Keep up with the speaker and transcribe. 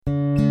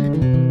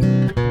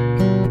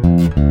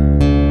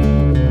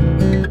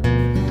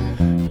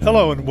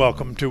Hello and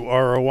welcome to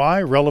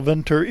ROI,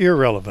 Relevant or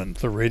Irrelevant,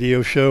 the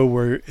radio show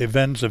where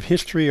events of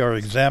history are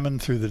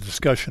examined through the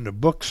discussion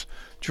of books,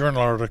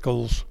 journal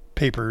articles,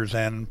 papers,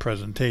 and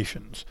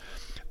presentations.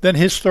 Then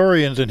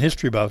historians and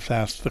history buffs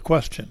ask the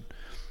question,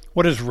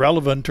 what is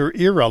relevant or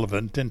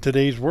irrelevant in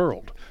today's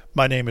world?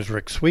 My name is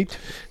Rick Sweet.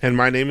 And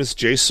my name is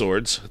Jay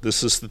Swords.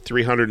 This is the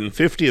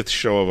 350th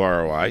show of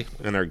ROI,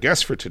 and our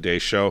guest for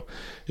today's show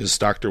is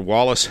Dr.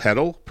 Wallace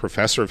Heddle,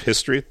 Professor of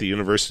History at the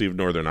University of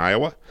Northern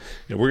Iowa,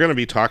 and we're going to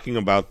be talking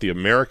about the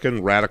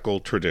American radical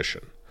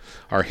tradition.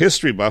 Our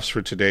history buffs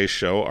for today's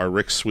show are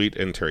Rick Sweet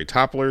and Terry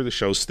Toppler. The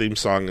show's theme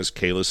song is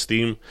Kayla's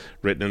Theme,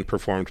 written and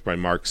performed by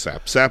Mark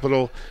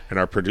Zapsapital, and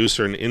our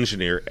producer and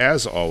engineer,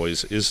 as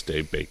always, is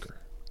Dave Baker.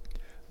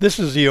 This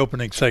is the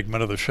opening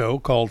segment of the show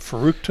called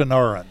Farouk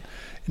Tanaran,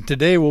 and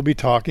today we'll be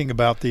talking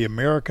about the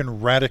American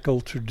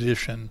radical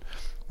tradition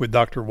with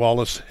Dr.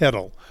 Wallace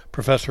Heddle,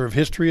 Professor of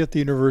History at the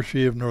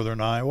University of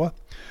Northern Iowa.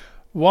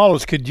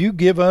 Wallace, could you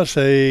give us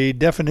a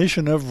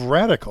definition of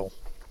radical?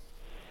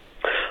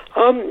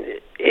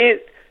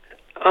 It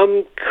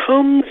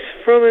comes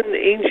from an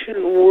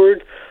ancient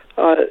word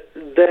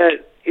that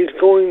is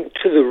going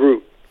to the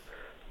root.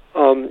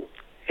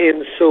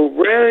 And so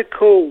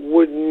radical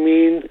would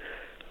mean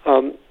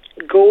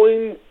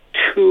going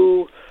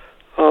to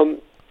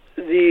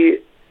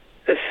the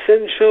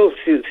essential,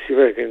 see if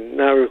I can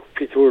now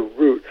repeat the word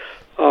root,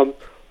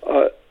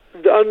 the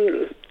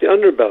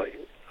underbelly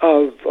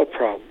of a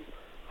problem.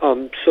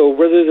 So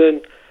rather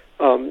than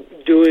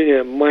doing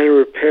a minor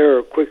repair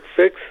or quick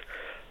fix,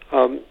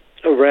 a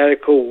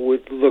radical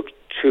would look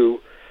to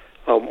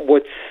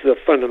what's the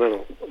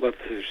fundamental about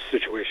the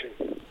situation.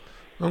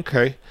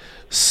 Okay.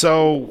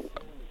 So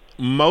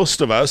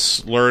most of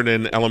us learn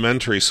in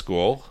elementary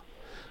school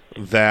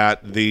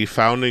that the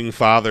founding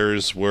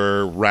fathers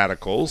were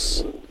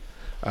radicals,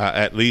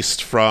 at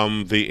least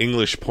from the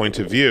English point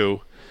of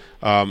view.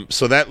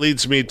 So that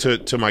leads me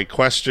to my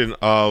question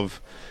of,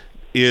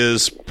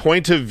 is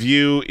point of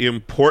view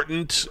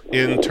important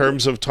in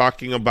terms of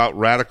talking about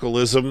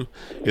radicalism?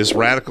 Is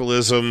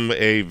radicalism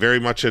a very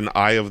much an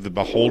eye of the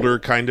beholder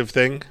kind of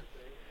thing?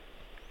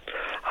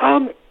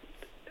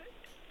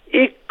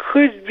 It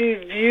could be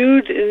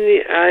viewed in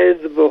the eye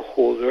of the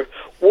beholder.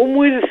 One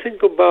way to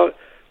think about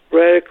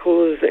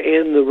radicals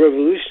and the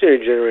revolutionary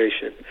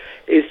generation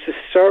is to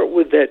start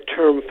with that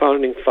term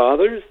founding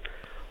fathers.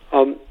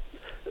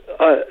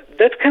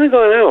 That's kind of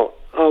gone out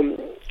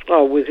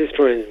with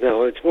historians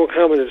now. It's more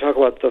common to talk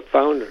about the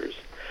founders.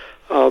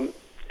 And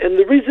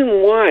the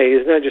reason why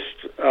is not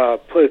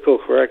just political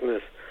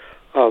correctness,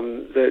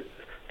 that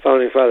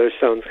founding fathers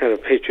sounds kind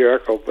of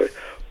patriarchal, but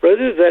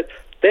rather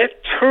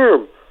that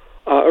term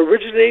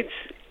originates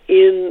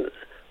in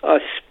a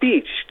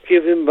speech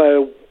given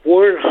by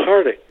Warren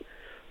Harding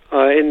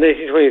in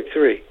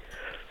 1923.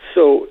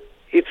 So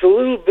it's a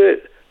little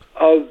bit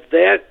of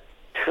that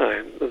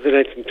time, of the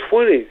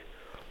 1920s,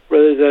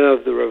 rather than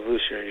of the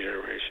revolutionary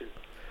generation.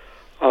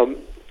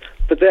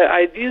 But that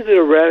idea that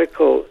a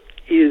radical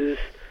is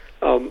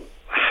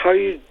how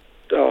you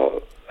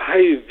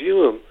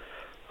view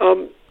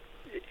him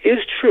is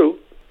true,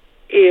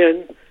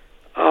 and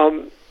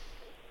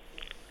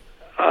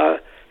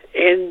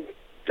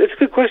that's a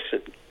good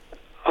question.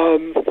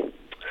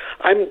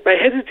 I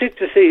hesitate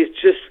to say it's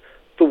just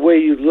the way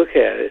you look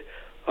at it,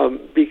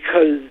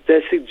 because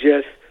that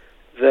suggests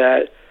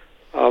that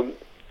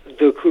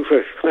the Ku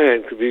Klux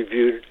Klan could be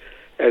viewed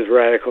as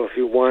radical if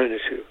you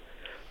wanted to.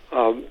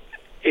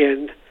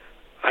 And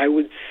I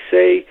would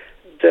say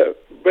that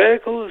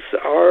radicals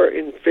are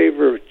in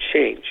favor of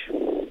change.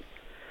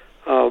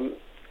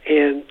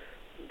 And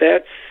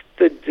that's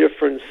the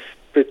difference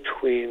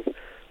between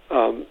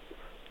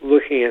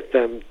looking at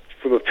them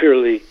from a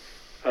purely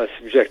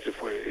subjective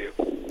point of view.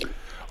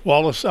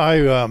 Wallace, I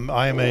am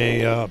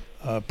a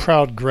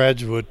proud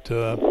graduate,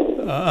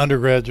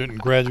 undergraduate and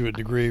graduate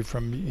degree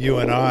from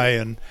UNI,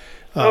 and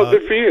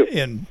good for you.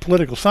 In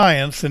political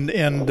science,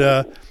 and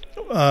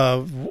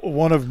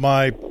one of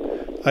my,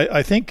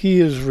 I think he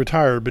is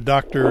retired, but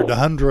Dr.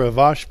 Dahendra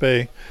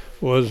Vajpayee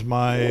was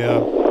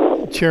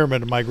my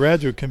chairman of my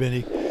graduate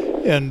committee,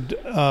 and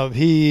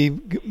he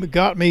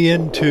got me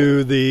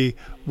into the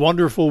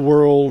wonderful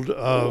world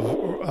of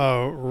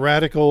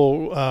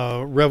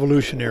radical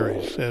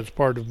revolutionaries as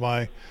part of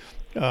my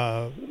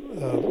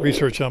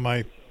research on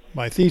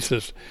my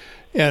thesis.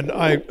 And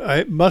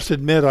I must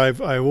admit, I've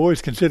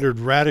always considered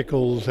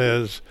radicals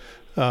as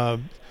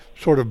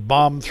sort of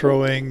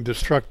bomb-throwing,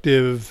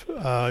 destructive,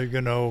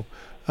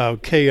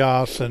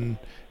 chaos and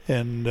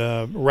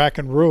rack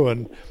and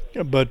ruin.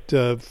 But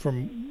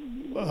from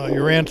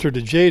your answer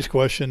to Jay's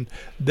question,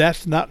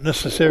 that's not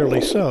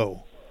necessarily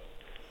so.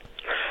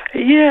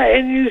 Yeah,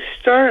 and you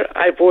start.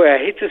 I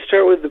hate to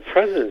start with the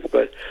presidents,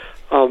 but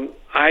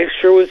I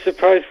sure was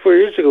surprised 4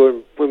 years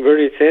ago when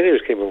Bernie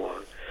Sanders came along.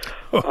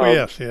 Oh,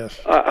 yes.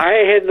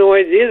 I had no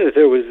idea that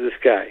there was this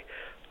guy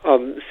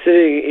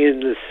sitting in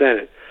the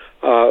Senate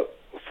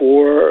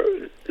for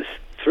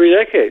 3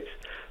 decades,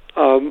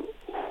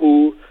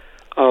 who,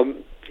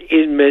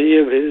 in many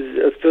of his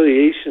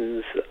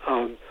affiliations,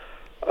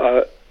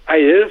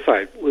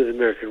 identified with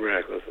American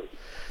radicalism.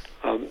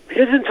 He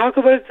doesn't talk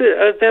about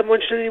it that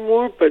much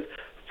anymore, but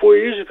 4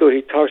 years ago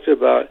he talked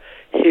about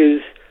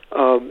his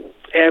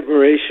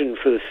admiration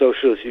for the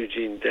socialist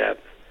Eugene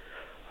Debs,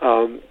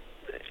 and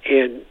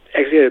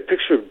actually had a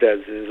picture of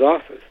Debs in his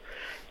office.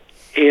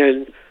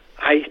 And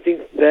I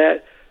think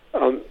that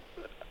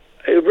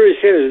it really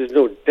sad that there's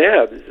no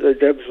Debs.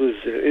 Debs was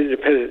an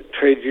independent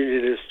trade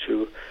unionist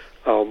who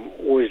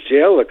was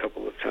jailed a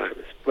couple of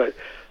times, but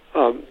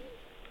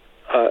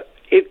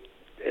it,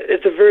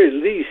 at the very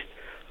least,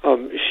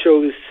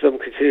 shows some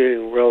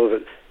continuing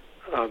relevance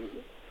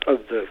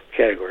of the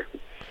category.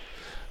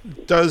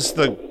 Does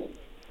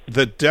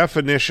the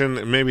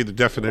definition, maybe the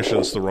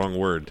definition's the wrong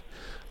word,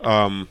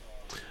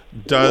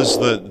 does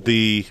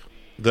the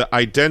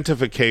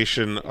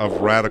identification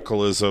of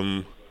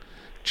radicalism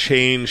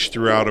change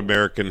throughout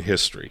American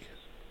history?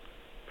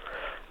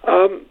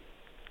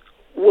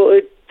 Well,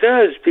 it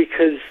does,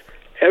 because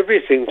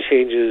everything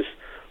changes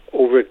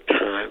over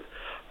time.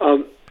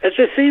 At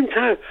the same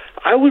time,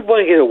 I would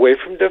want to get away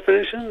from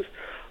definitions.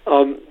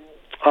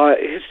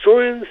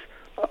 Historians,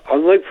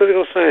 unlike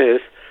political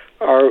scientists,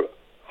 are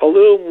a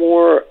little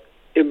more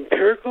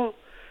empirical,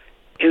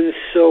 and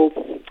so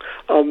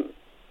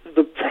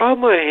the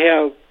problem I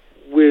have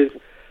with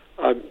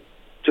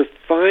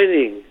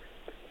defining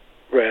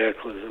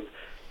radicalism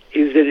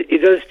is that it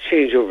does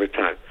change over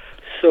time.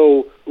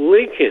 So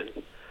Lincoln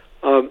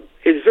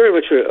is very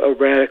much a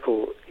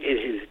radical in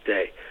his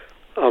day.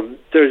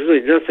 There's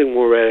really nothing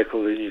more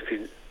radical than you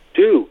can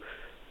do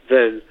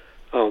than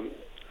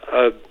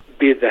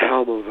be at the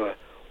helm of a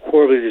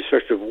horribly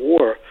destructive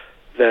war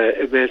that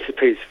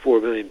emancipates 4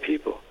 million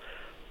people.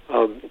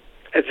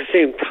 At the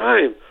same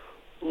time,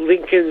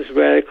 Lincoln's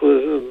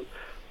radicalism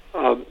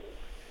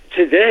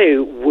today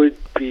would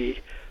be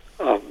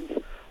a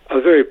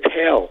very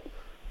pale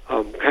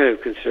kind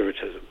of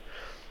conservatism.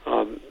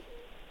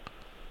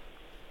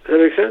 Does that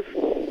make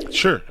sense?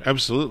 Sure,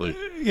 absolutely.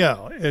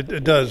 Yeah,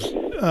 it does.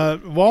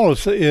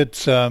 Wallace,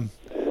 it's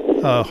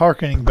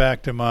hearkening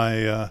back to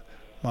my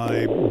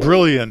my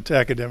brilliant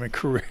academic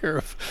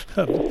career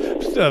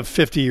of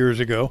 50 years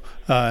ago,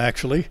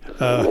 actually.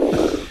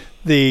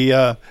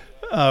 The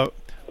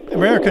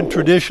American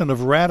tradition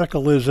of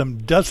radicalism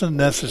doesn't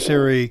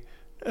necessarily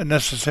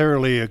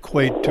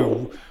equate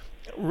to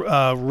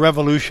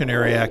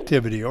revolutionary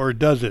activity, or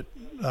does it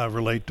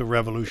relate to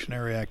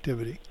revolutionary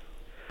activity?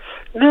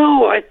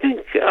 No, I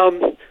think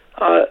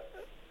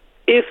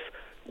if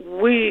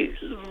we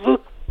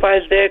look by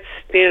that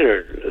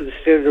standard, the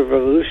standard of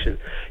revolution,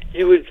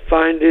 you would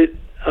find it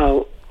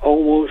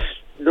almost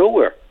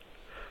nowhere.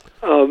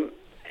 And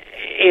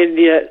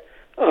yet,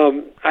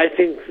 I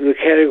think the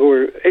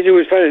category, and you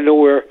would find it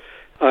nowhere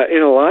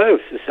in a lot of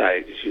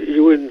societies.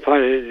 You wouldn't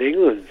find it in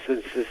England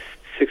since the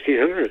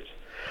 1600s.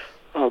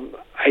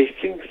 I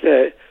think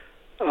that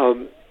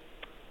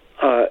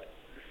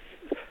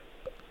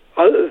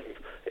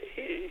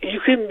you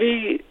can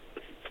be,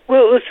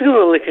 well, let's go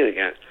to Lincoln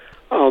again.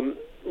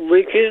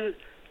 Lincoln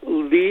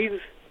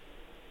Leeds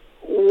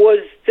was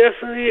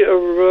definitely a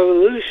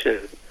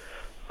revolution.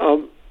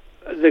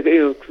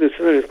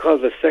 It's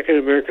called the Second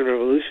American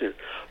Revolution.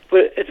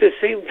 But at the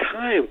same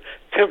time,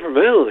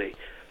 temperamentally,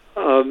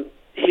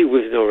 he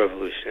was no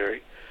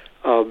revolutionary.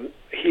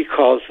 He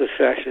calls the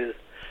session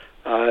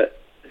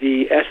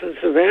the essence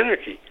of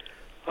anarchy,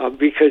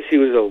 because he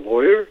was a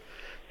lawyer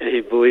and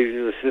he believed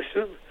in the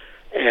system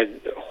and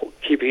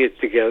keeping it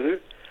together.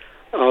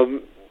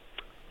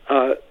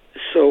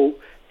 So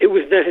it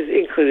was not his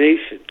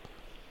inclination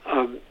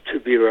to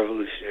be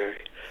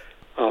revolutionary.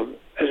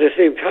 At the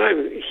same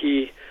time,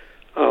 he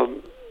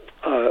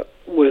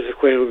was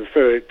acquainted with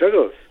Frederick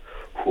Douglass,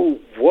 who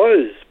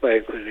was, by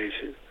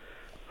inclination,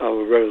 a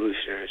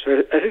revolutionary.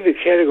 So I think the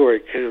category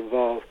can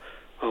involve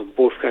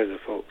both kinds of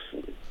folks.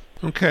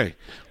 Okay.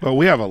 Well,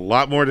 we have a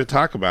lot more to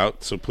talk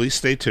about, so please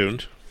stay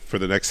tuned for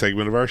the next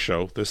segment of our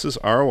show. This is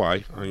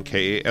ROI on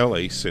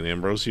KALA, St.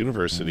 Ambrose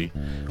University,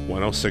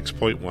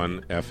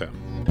 106.1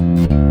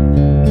 FM.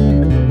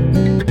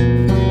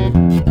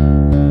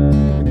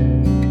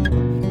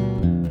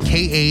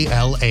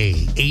 KALA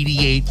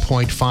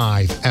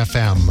 88.5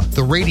 FM,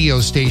 the radio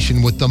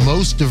station with the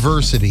most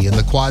diversity in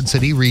the Quad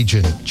City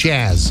region.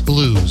 Jazz,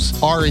 blues,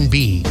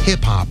 R&B,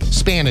 hip-hop,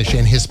 Spanish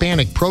and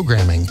Hispanic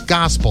programming,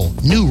 gospel,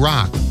 new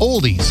rock,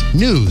 oldies,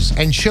 news,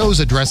 and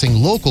shows addressing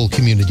local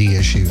community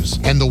issues.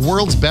 And the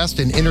world's best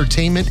in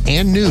entertainment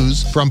and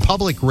news from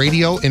Public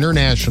Radio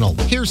International.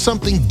 Here's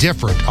something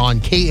different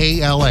on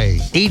KALA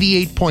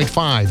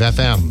 88.5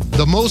 FM,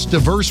 the most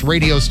diverse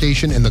radio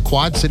station in the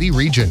Quad City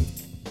region.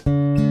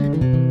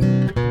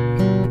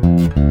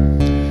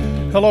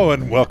 Hello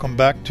and welcome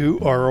back to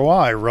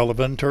ROI,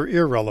 Relevant or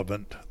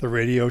Irrelevant, the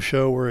radio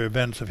show where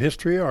events of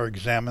history are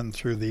examined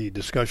through the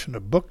discussion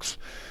of books,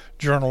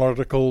 journal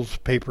articles,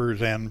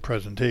 papers, and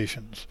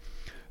presentations.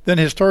 Then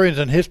historians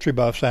and history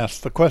buffs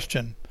ask the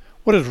question,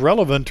 what is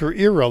relevant or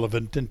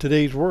irrelevant in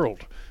today's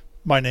world?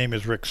 My name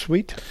is Rick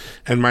Sweet.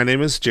 And my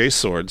name is Jay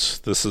Swords.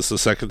 This is the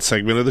second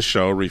segment of the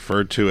show,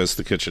 referred to as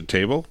the Kitchen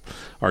Table.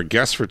 Our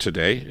guest for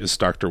today is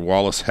Dr.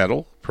 Wallace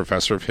Heddle,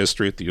 professor of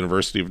history at the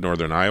University of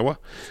Northern Iowa,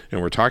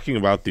 and we're talking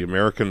about the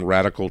American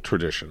radical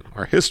tradition.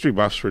 Our history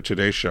buffs for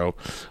today's show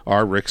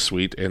are Rick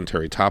Sweet and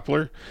Terry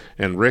Toppler.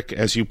 And Rick,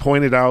 as you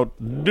pointed out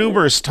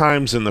numerous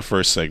times in the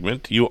first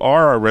segment, you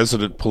are a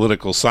resident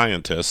political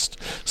scientist,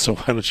 so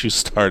why don't you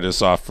start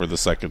us off for the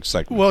second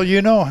segment? Well,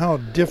 you know how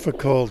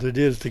difficult it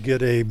is to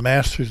get a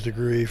master's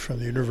degree from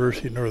the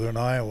University of Northern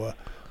Iowa.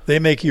 They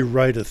make you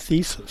write a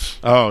thesis.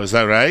 Oh, is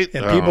that right?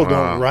 And people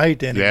don't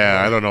write anymore.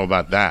 Yeah, I don't know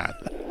about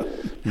that.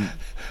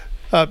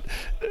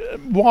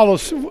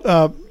 Wallace,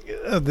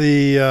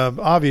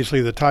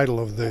 obviously the title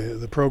of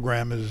the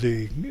program is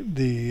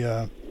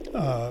the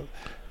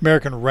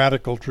American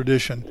radical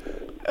tradition.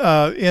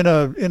 In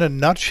a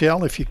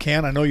nutshell, if you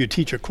can, I know you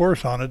teach a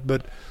course on it,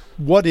 but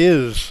what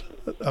is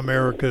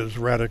America's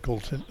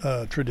radical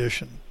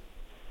tradition?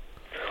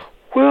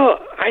 Well,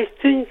 I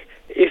think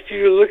if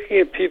you're looking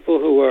at people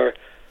who are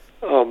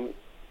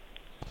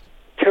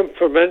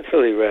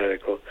temperamentally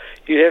radical,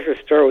 you'd have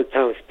to start with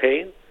Thomas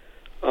Paine,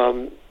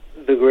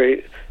 the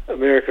great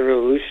American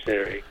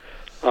revolutionary,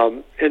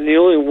 and the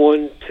only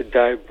one to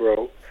die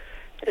broke,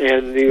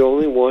 and the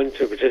only one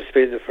to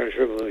participate in the French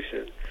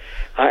Revolution,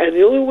 and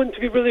the only one to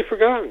be really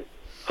forgotten.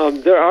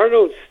 There are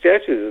no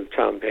statues of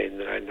Tom Paine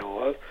that I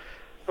know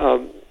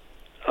of.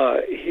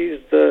 He's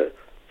the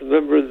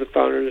member of the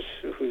founders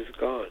who's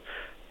gone.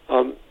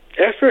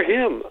 After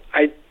him,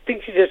 I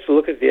think you'd have to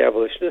look at the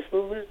abolitionist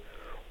movement,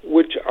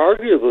 which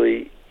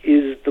arguably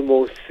is the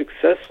most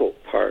successful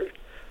part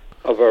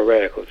of our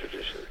radical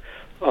tradition.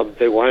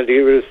 They wanted to get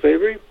rid of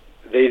slavery.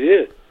 They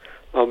did.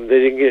 They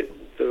didn't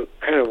get the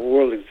kind of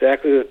world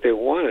exactly that they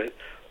wanted,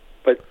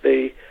 but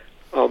they,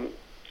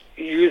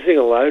 using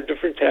a lot of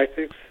different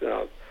tactics,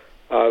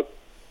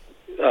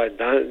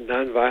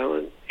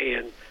 nonviolent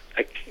and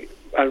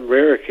on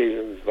rare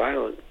occasions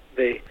violent,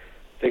 they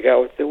got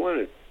what they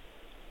wanted.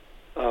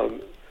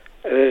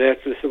 And then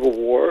after the Civil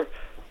War,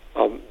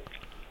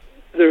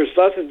 there's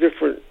lots of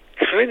different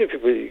kind of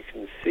people you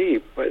can see,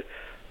 but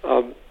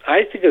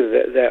I think of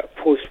that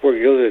post-war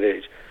Gilded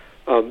Age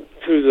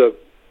through the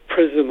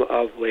prism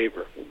of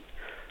labor.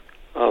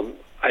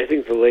 I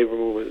think the labor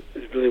movement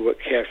is really what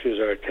captures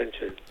our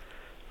attention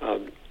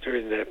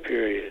during that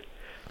period.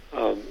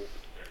 And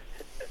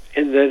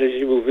then as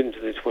you move into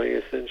the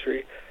 20th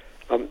century,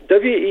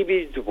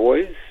 W.E.B. Du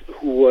Bois,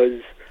 who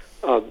was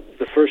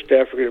the first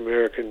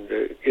African-American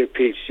to get a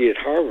PhD at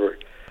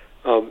Harvard,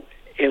 and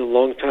a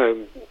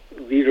long-time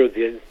leader of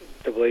the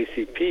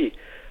NAACP,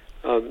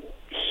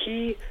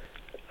 he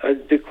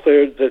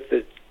declared that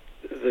the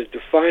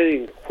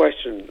defining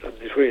question of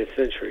the 20th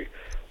century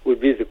would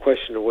be the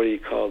question of what he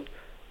called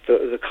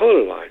the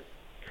color line.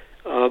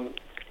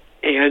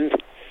 And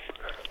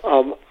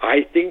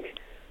I think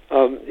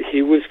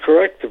he was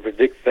correct to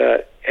predict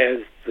that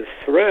as the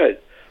thread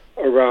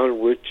around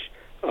which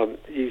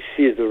you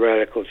see the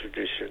radical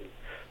tradition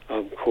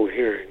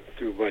cohering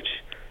through much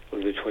of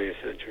the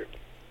 20th century.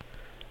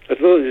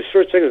 The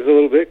short segment is a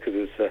little bit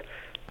because it's a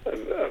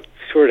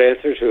short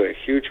answer to a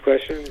huge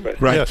question.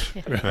 But right. Yes.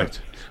 Right.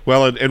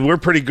 Well, and we're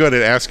pretty good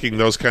at asking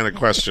those kind of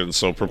questions,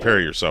 so prepare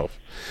yourself.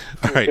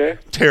 All right, Okay.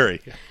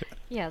 Terry.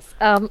 Yes.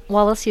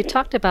 Wallace, you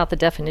talked about the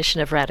definition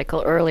of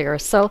radical earlier.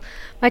 So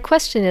my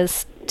question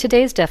is,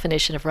 today's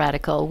definition of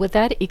radical, would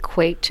that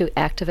equate to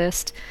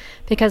activist?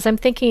 Because I'm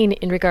thinking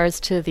in regards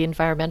to the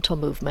environmental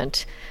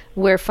movement,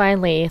 where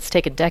finally it's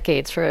taken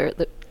decades for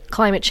the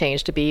climate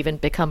change to even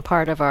become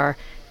part of our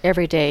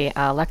everyday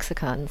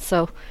lexicon.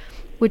 So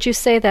would you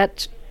say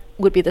that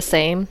would be the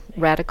same,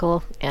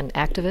 radical and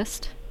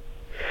activist?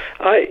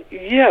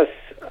 Yes.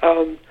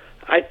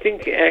 I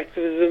think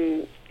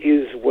activism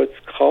is what's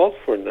called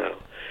for now.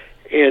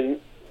 And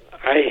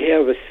I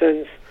have a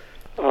sense,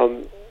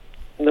 now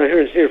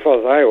here in Cedar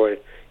Falls, Iowa,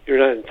 you're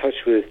not in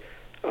touch with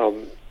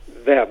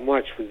that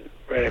much with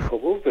radical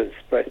movements,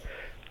 but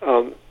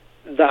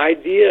the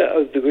idea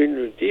of the Green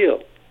New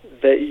Deal,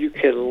 that you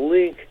can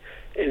link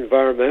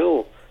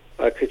environmental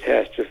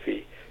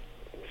catastrophe,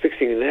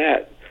 fixing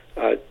that,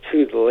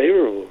 to the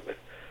labor movement,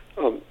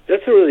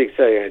 that's a really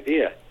exciting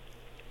idea.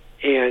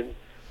 And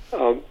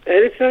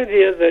it's an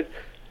idea that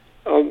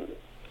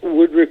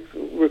would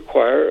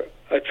require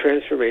a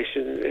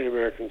transformation in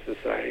American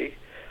society.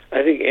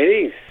 I think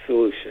any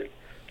solution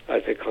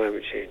to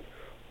climate change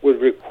would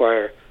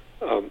require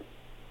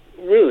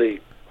really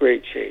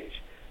great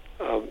change.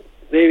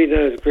 Maybe not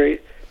as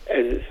great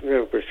as it's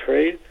sometimes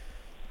portrayed.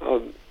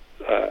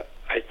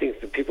 I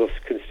think that people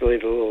can still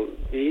eat a little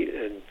meat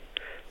and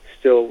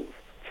still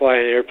fly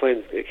in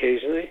airplanes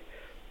occasionally.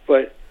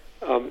 But,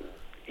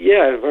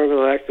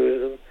 environmental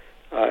activism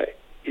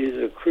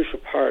is a crucial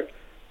part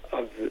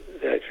of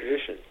that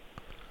tradition.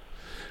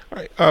 All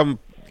right.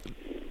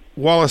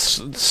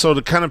 Wallace, so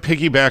to kind of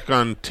piggyback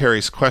on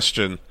Terry's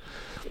question,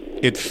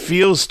 it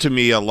feels to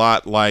me a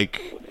lot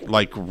like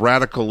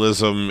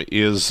radicalism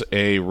is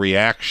a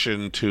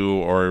reaction to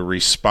or a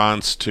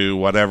response to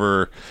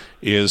whatever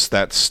is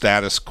that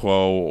status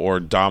quo or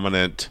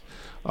dominant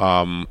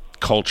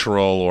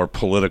cultural or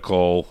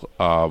political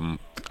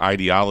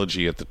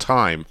ideology at the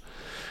time.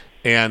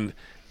 And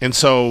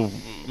so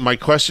my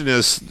question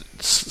is,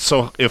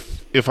 so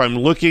if I'm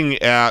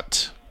looking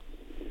at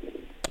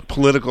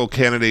political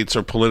candidates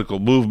or political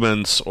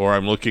movements, or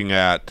I'm looking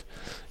at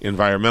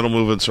environmental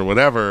movements or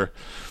whatever,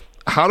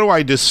 how do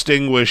I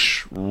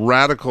distinguish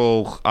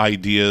radical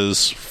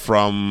ideas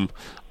from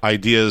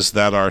ideas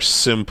that are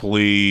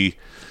simply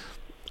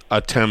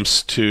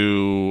attempts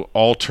to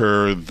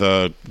alter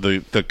the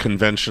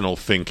conventional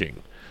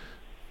thinking?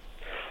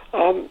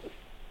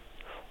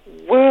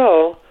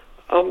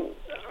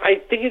 I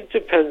think it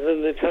depends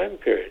on the time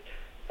period.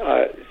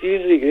 To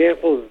use the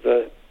example of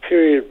the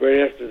period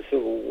right after the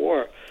Civil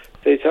War,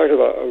 they talked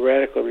about a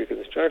radical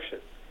reconstruction.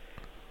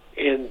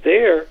 And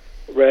there,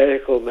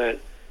 radical meant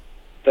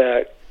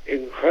that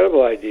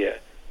incredible idea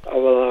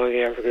of allowing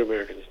African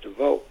Americans to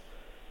vote.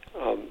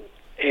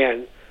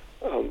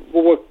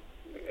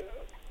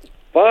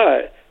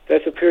 But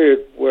that's a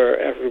period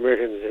where African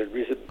Americans had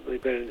recently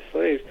been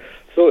enslaved,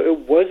 so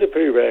it was a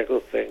pretty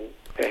radical thing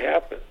to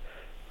happen.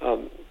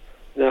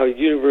 Now,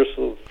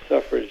 universal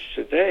suffrage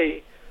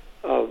today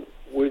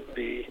would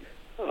be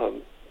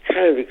kind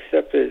of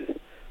accepted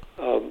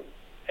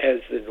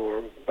as the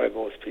norm by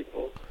most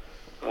people.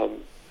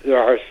 There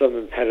are some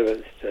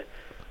impediments to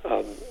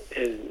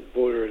in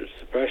voter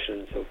suppression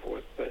and so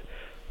forth, but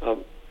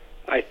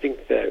I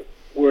think that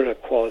we're in a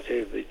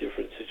qualitatively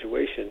different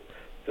situation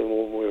than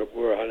when we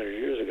were 100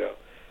 years ago.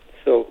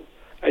 So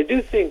I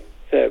do think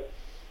that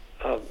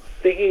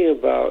thinking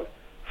about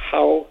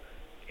how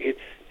it's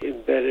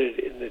embedded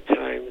in the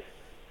times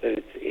that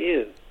it's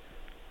in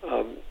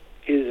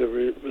is a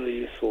really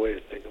useful way to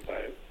think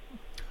about it.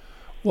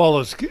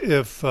 Wallace,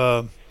 if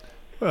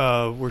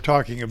we're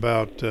talking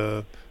about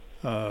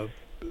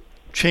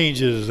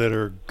changes that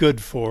are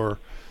good for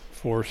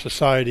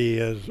society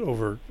as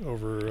over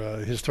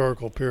a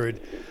historical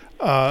period,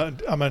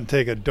 I'm going to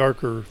take a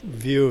darker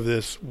view of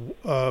this.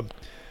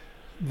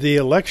 The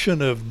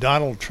election of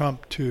Donald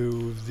Trump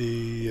to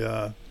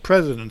the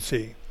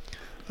presidency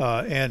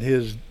and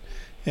his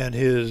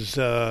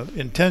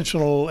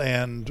intentional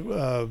and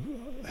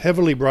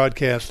heavily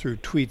broadcast through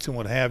tweets and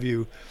what have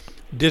you,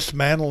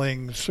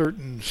 dismantling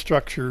certain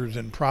structures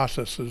and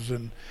processes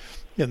in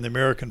the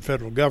American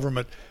federal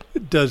government.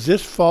 Does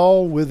this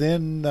fall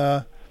within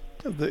your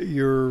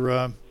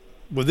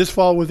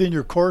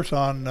course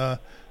on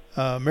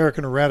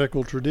American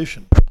radical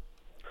tradition?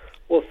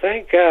 Well,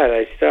 thank God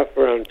I stopped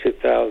around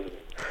 2000.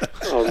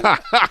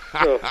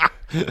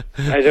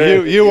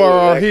 You are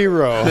our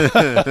hero.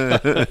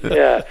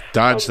 Yeah,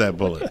 dodge that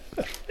bullet.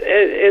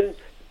 And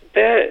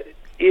that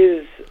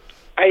is,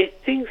 I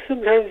think,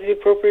 sometimes the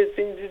appropriate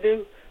thing to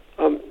do.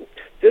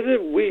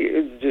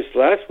 Just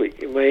last week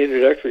in my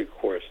introductory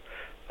course,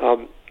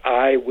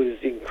 I was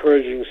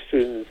encouraging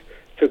students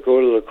to go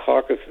to the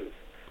caucuses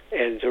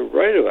and to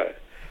write about it.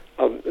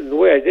 And the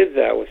way I did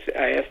that was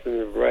I asked them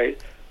to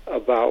write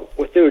about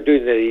what they were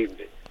doing that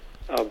evening,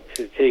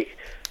 to take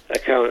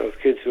account of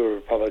kids who are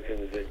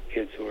Republicans and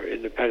kids who are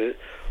independent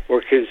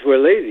or kids who are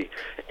lazy.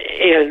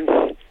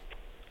 And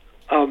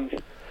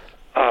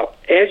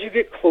as you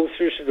get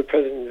closer to the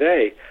present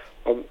day,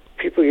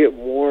 people get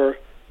more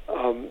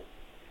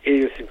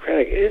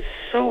idiosyncratic. It's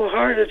so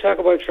hard to talk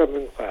about Trump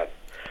in class.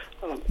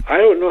 I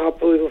don't know how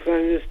political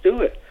scientists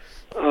do it.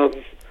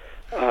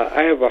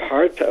 I have a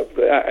hard time.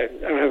 I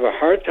don't have a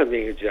hard time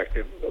being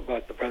objective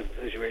about the present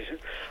situation.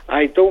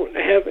 I don't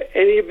have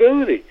any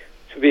ability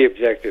to be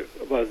objective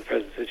about the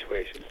present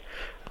situation,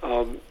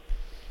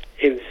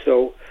 and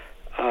so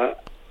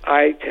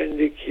I tend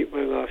to keep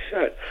my mouth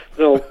shut.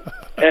 Now,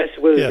 as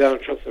to whether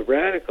Donald Trump's a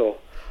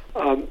radical,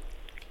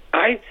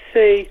 I'd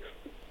say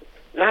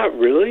not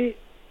really.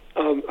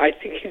 I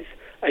think he's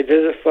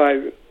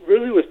identified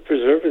really with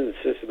preserving the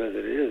system as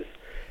it is,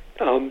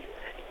 and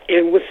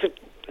what's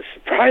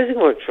surprising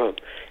about Trump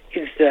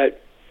is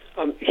that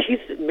he's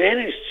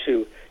managed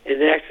to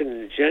enact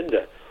an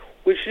agenda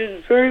which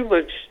is very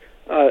much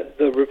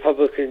the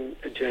Republican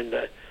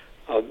agenda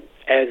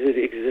as it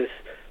exists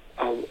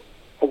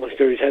almost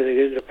every time they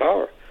get into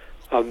power.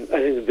 I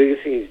think the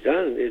biggest thing he's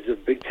done is a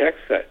big tax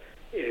cut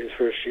in his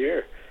first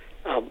year,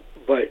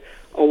 but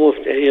almost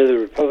any other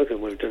Republican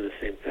would have done the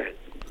same thing.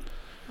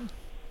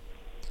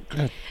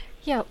 Good.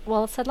 Yeah,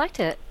 well, so I'd like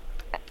to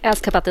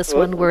ask about this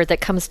one word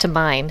that comes to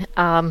mind.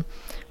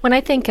 When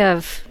I think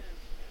of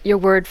your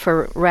word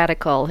for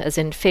radical as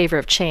in favor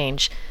of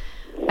change,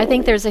 I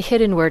think there's a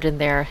hidden word in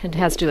there, and it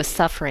has to do with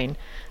suffering.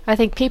 I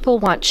think people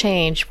want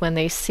change when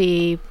they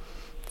see,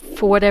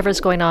 for whatever's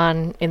going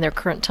on in their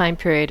current time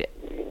period,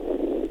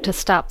 to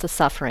stop the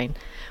suffering.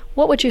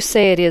 What would you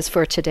say it is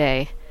for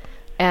today?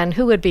 And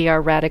who would be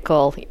our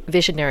radical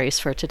visionaries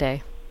for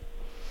today?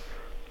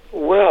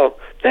 Well,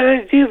 that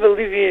idea of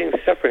alleviating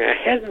suffering, I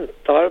hadn't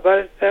thought about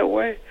it that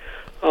way.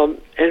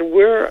 And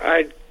where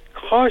I'd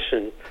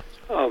caution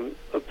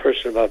a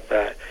person about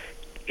that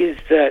is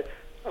that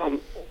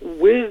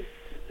with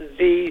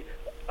the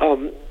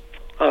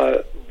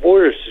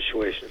border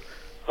situation,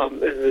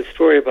 and the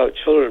story about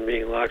children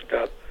being locked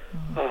up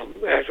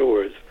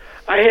afterwards.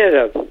 I had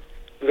a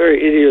very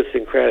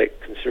idiosyncratic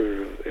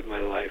conservative in my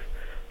life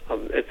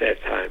at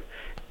that time,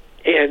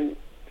 and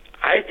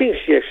I think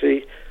she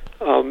actually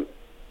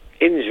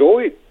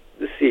enjoyed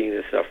seeing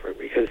the suffering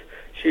because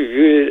she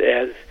viewed it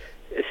as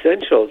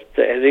essential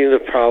to ending the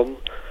problem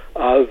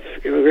of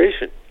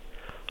immigration.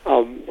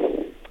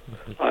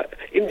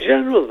 In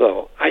general,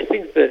 though, I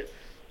think that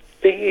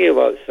thinking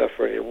about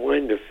suffering and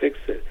wanting to fix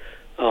it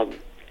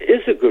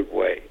is a good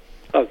way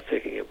of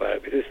thinking about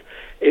it because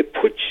it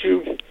puts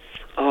you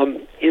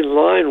in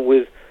line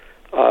with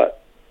a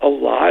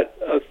lot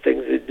of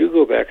things that do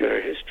go back in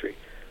our history.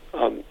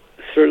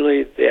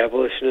 Certainly, the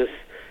abolitionists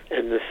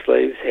and the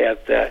slaves have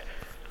that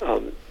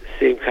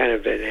same kind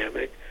of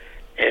dynamic,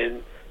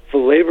 and the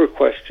labor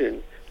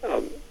question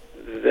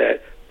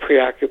that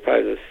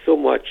preoccupies us so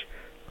much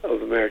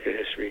of American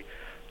history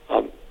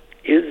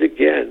is,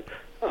 again,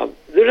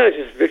 they're not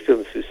just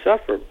victims who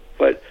suffer,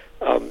 but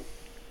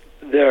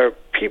there are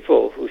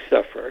people who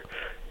suffer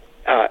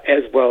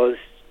as well as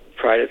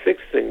try to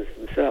fix things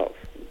themselves.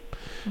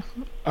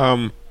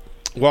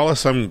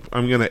 Wallace, I'm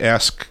going to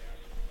ask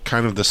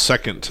kind of the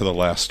second to the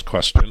last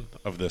question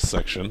of this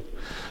section.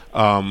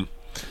 I'm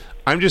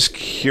just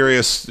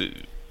curious.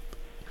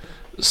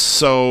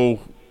 So,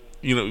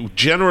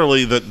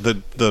 generally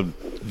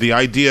the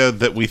idea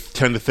that we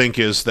tend to think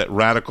is that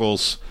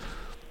radicals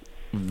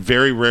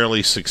very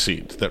rarely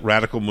succeed, that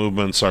radical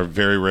movements are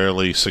very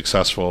rarely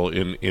successful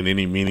in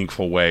any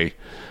meaningful way,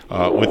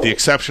 with the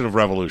exception of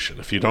revolution.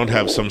 If you don't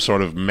have some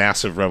sort of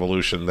massive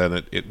revolution,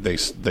 then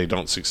they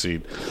don't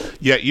succeed.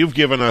 Yet you've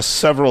given us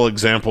several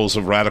examples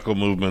of radical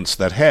movements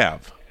that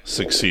have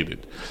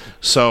succeeded.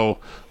 So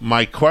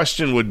my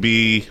question would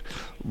be,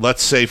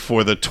 let's say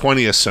for the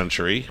 20th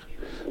century,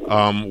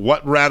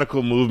 what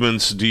radical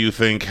movements do you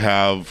think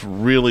have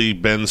really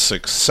been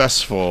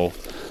successful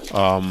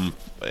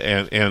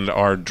and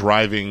are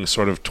driving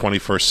sort of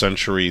 21st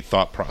century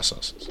thought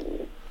processes?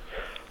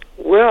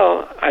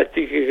 Well, I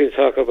think you can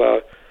talk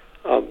about,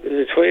 in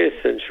the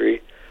 20th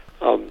century,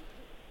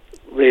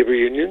 labor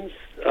unions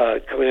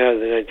coming out of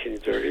the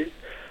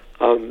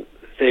 1930s.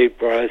 They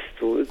brought us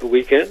the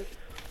weekend,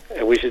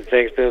 and we should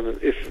thank them,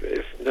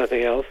 if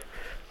nothing else,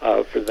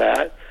 for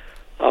that.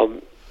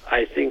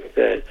 I think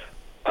that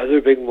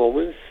other big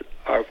moments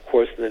are, of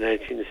course, in the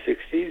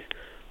 1960s.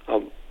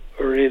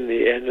 Earning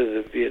the end of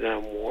the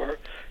Vietnam War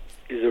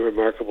is a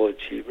remarkable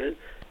achievement,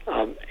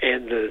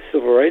 and the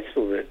Civil Rights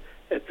Movement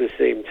at the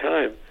same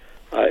time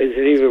is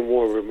an even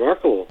more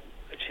remarkable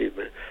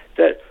achievement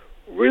that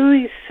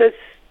really sets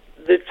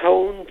the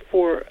tone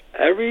for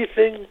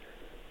everything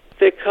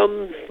that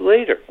comes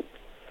later.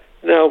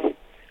 Now,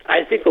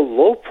 I think a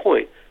low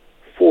point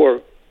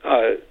for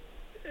a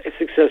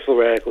successful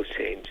radical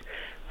change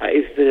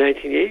is the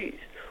 1980s,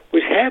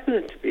 which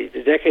happens to be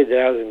the decade that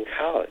I was in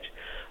college.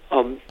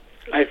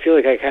 I feel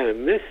like I kind of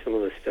miss some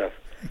of the stuff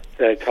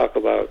that I talk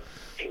about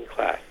in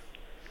class.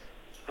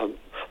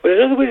 But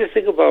another way to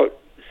think about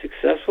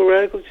successful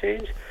radical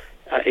change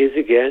is,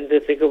 again, to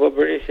think about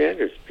Bernie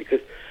Sanders, because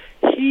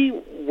he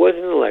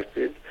wasn't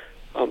elected,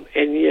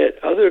 and yet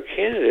other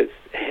candidates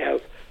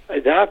have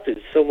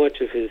adopted so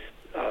much of his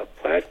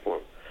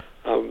platform.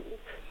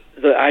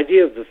 The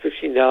idea of the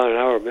 $15 an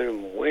hour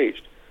minimum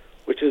wage,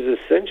 which is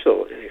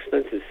essential in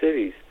expensive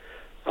cities,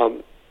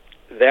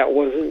 that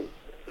wasn't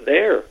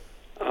there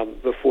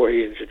before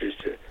he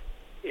introduced it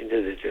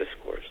into the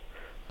discourse.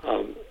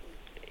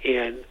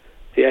 And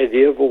the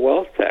idea of a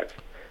wealth tax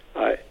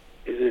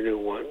is a new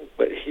one,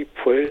 but he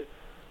put it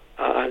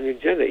on the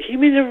agenda. He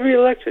may never be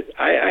elected.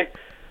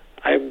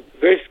 I'm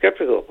very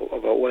skeptical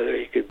about whether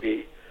he could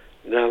be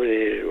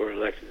nominated or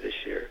elected this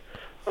year.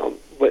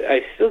 But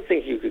I still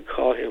think you could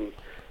call him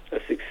a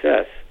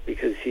success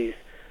because he's,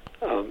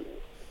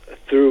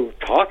 through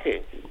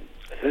talking,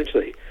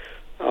 essentially,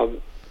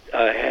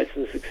 had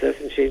some success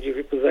in changing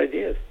people's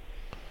ideas.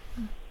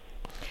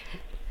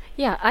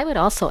 Yeah, I would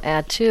also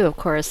add, too, of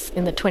course,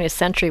 in the 20th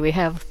century, we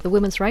have the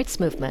women's rights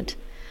movement,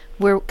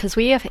 because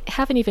we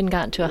haven't even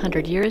gotten to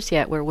 100 years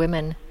yet where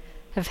women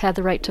have had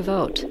the right to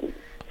vote. Isn't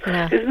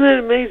that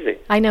amazing?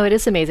 I know, it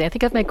is amazing. I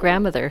think of my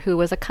grandmother, who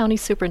was a county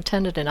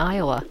superintendent in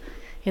Iowa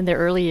in their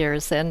early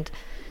years, and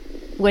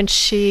when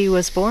she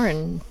was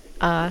born,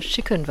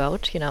 she couldn't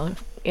vote, in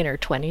her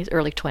 20s,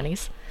 early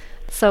 20s.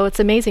 So it's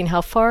amazing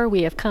how far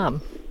we have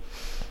come.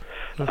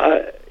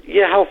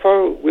 How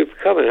far we've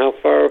come and how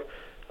far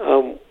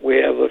we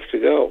have left to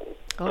go.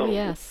 Oh,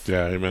 yes.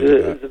 Yeah, amen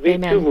to that. The Me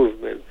Too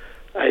movement,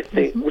 I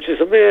think, which is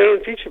something I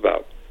don't teach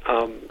about,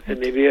 and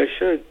maybe I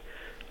should,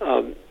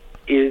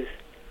 is,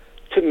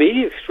 to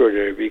me,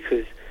 extraordinary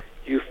because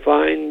you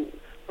find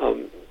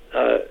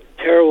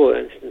terrible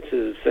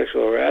instances of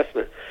sexual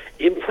harassment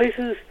in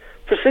places,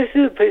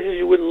 precisely the places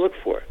you wouldn't look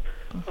for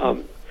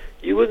it.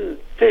 You wouldn't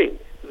think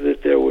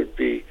that there would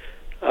be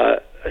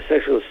a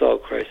sexual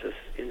assault crisis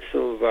in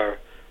some of our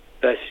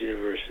best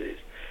universities.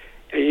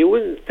 And you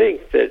wouldn't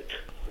think that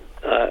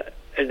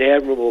an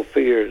admirable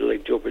figure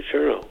like Joe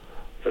Paterno,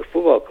 the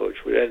football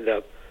coach, would end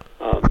up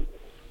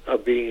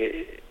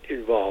being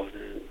involved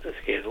in a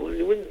scandal. And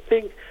you wouldn't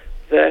think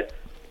that,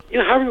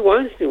 Harvey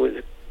Weinstein was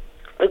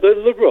a good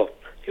liberal.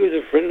 He was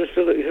a friend of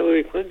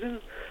Hillary Clinton,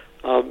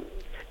 and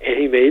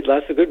he made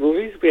lots of good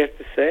movies, we have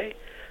to say.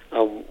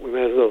 We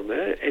might as well admit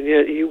it. And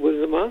yet he was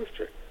a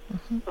monster.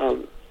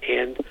 Mm-hmm.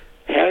 And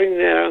having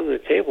that on the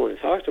table and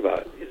talked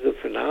about is a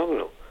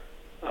phenomenal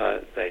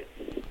thing.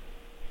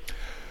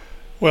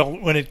 Well,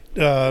 when it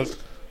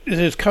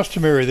is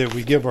customary that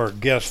we give our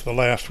guests the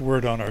last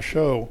word on our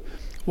show,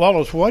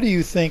 Wallace, what do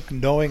you think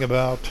knowing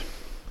about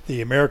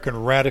the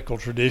American radical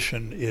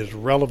tradition is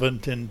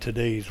relevant in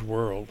today's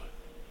world?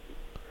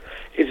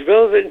 It's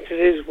relevant in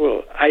today's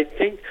world. I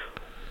think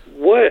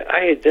what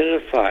I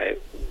identify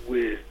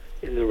with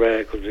in the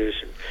radical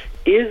tradition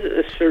is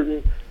a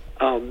certain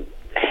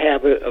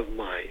habit of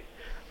mind.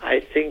 I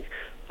think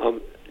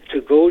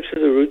to go to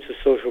the roots of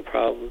social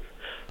problems,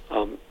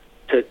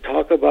 to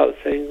talk about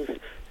things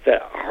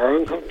that are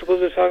uncomfortable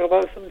to talk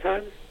about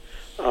sometimes,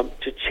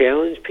 to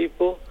challenge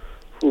people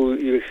who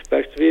you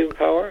expect to be in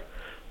power,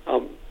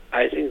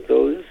 I think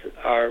those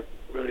are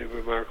really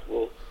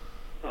remarkable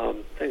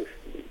things.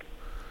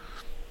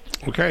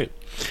 Okay.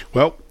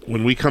 Well,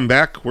 when we come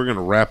back, we're going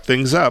to wrap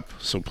things up,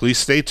 so please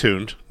stay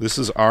tuned. This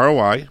is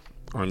ROI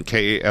on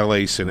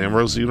KALA St.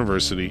 Ambrose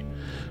University,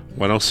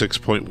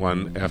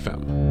 106.1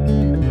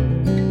 FM.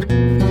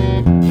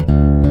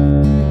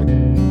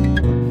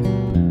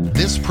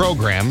 This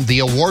program, the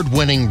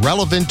award-winning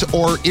Relevant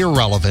or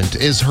Irrelevant,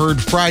 is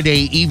heard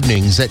Friday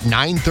evenings at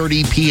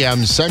 9:30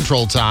 p.m.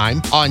 Central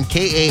Time on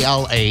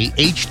KALA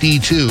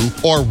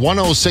HD2 or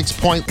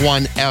 106.1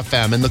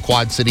 FM in the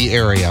Quad City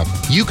area.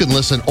 You can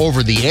listen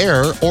over the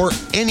air or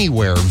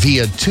anywhere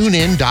via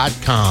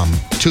TuneIn.com.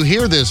 To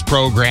hear this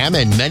program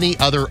and many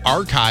other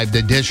archived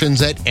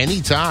editions at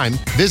any time,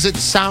 visit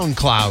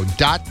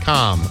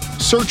SoundCloud.com.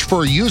 Search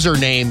for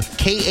username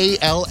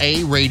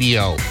KALA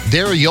Radio.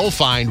 There you'll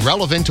find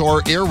Relevant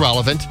or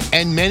Irrelevant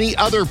and many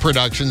other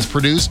productions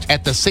produced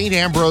at the St.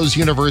 Ambrose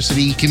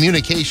University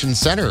Communications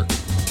Center.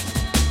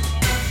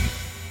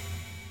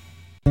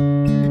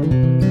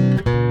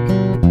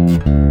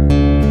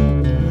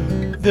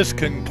 This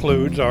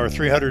concludes our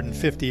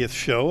 350th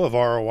show of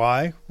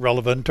ROI,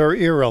 Relevant or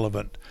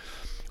Irrelevant.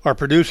 Our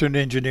producer and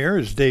engineer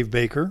is Dave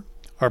Baker.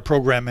 Our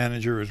program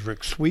manager is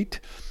Rick Sweet.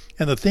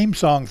 And the theme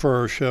song for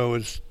our show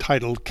is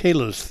titled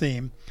Kayla's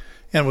Theme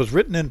and was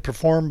written and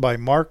performed by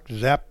Mark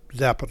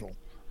Zapital.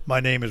 My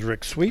name is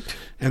Rick Sweet.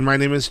 And my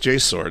name is Jay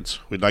Swords.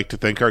 We'd like to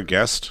thank our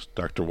guest,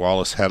 Dr.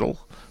 Wallace Heddle,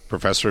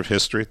 professor of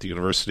history at the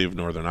University of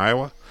Northern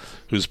Iowa,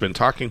 who's been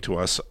talking to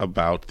us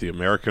about the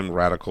American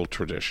radical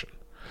tradition.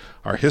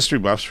 Our history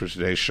buffs for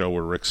today's show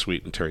were Rick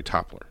Sweet and Terry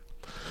Toppler.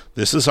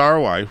 This is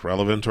ROI,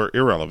 Relevant or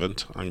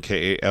Irrelevant, on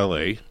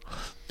KALA.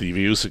 The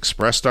views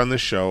expressed on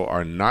this show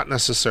are not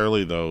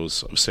necessarily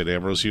those of St.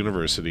 Ambrose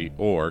University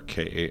or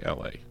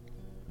KALA.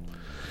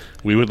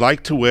 We would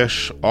like to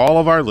wish all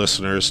of our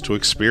listeners to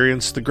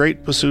experience the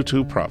great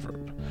Basotho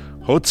proverb,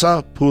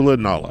 Hotza Pula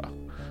Nala,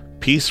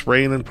 peace,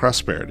 reign, and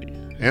prosperity.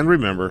 And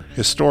remember,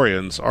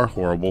 historians are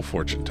horrible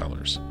fortune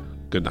tellers.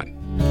 Good night.